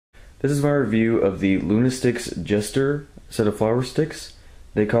This is my review of the Lunastix Jester set of flower sticks.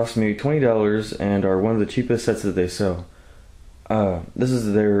 They cost me $20 and are one of the cheapest sets that they sell. This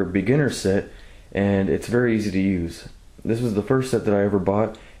is their beginner set, and it's very easy to use. This was the first set that I ever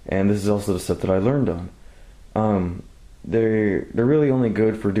bought, and this is also the set that I learned on. They're really only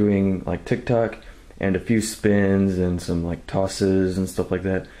good for doing like TikTok and a few spins and some like tosses and stuff like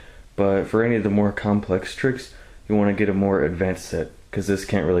that. But for any of the more complex tricks, you want to get a more advanced set, because this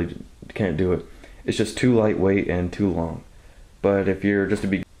can't do it. It's just too lightweight and too long. But if you're just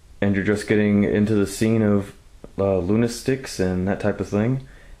you're just getting into the scene of Lunastix and that type of thing,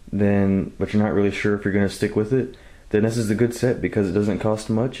 but you're not really sure if you're going to stick with it, then this is a good set because it doesn't cost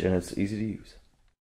much and it's easy to use.